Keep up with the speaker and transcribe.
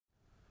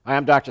Hi,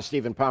 I'm Dr.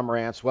 Stephen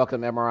Pomeranz.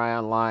 Welcome to MRI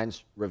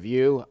Online's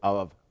review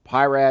of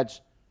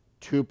PI-RADS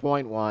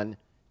 2.1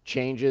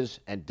 Changes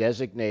and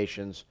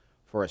Designations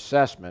for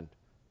Assessment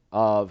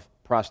of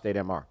Prostate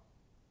MR.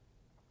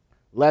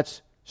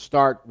 Let's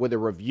start with a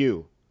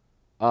review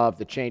of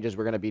the changes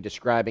we're going to be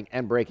describing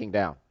and breaking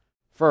down.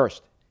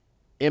 First,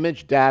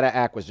 image data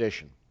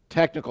acquisition.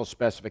 Technical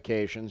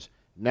specifications.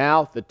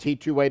 Now, the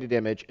T2 weighted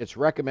image, it's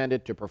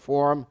recommended to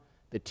perform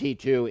the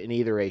T2 in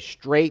either a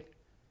straight,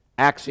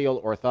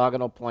 axial,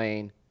 orthogonal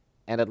plane,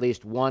 and at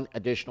least one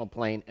additional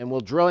plane. And we'll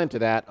drill into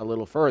that a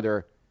little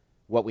further,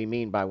 what we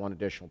mean by one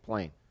additional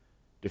plane.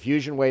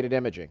 Diffusion weighted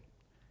imaging.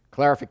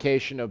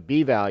 Clarification of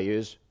B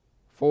values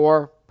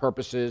for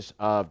purposes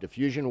of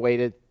diffusion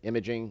weighted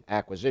imaging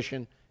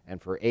acquisition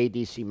and for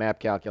ADC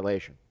map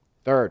calculation.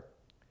 Third,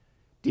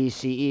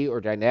 DCE, or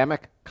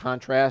dynamic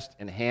contrast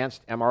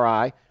enhanced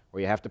MRI,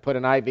 where you have to put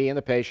an IV in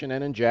the patient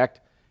and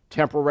inject.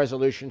 Temporal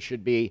resolution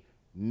should be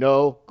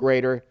no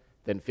greater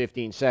than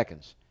 15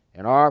 seconds.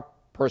 In our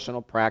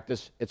personal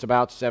practice, it's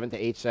about 7 to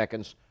 8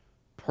 seconds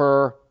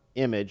per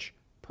image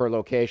per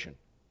location.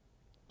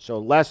 So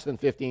less than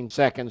 15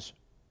 seconds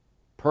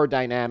per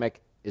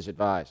dynamic is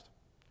advised.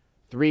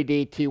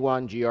 3D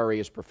T1 GRE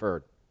is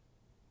preferred.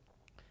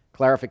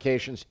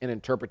 Clarifications in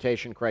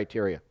interpretation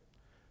criteria.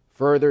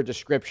 Further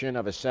description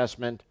of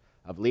assessment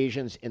of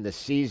lesions in the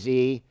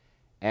CZ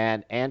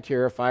and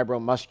anterior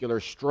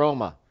fibromuscular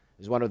stroma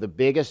is one of the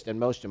biggest and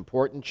most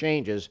important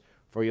changes,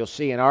 for you'll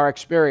see in our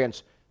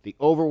experience the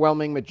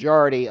overwhelming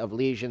majority of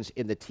lesions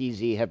in the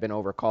TZ have been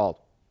overcalled.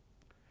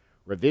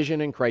 Revision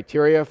in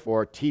criteria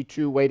for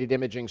T2 weighted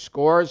imaging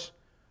scores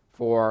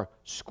for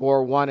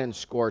score 1 and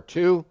score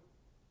 2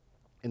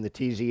 in the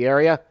TZ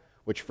area,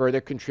 which further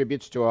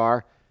contributes to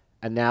our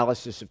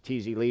analysis of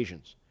TZ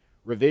lesions.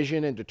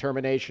 Revision and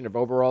determination of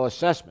overall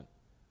assessment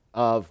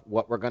of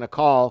what we're going to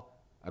call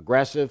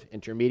aggressive,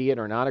 intermediate,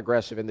 or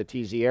non-aggressive in the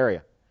TZ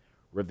area.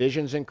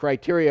 Revisions in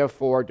criteria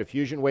for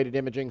diffusion weighted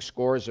imaging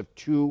scores of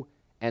 2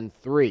 and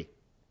 3.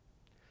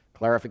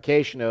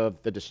 Clarification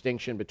of the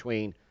distinction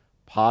between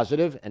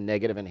positive and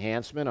negative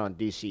enhancement on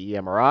DCE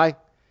MRI.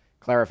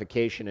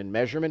 Clarification and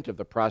measurement of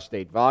the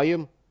prostate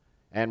volume,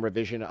 and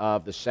revision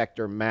of the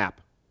sector map.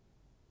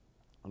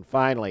 And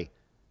finally,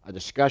 a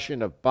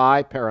discussion of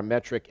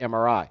biparametric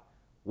MRI.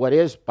 What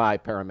is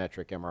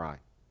biparametric MRI?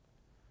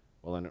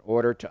 Well, in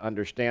order to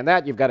understand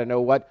that, you've got to know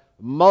what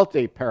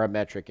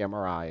multiparametric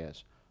MRI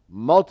is.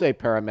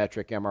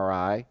 Multiparametric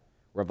MRI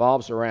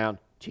revolves around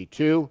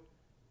T2,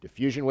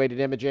 diffusion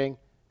weighted imaging,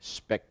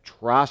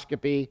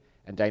 spectroscopy,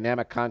 and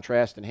dynamic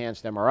contrast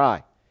enhanced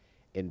MRI.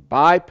 In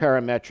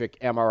biparametric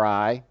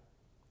MRI,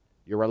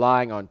 you're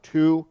relying on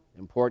two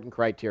important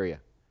criteria: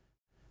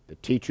 the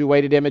T2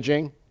 weighted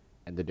imaging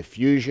and the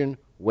diffusion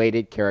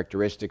weighted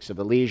characteristics of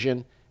the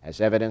lesion,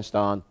 as evidenced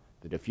on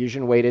the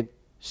diffusion weighted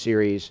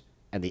series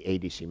and the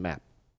ADC map.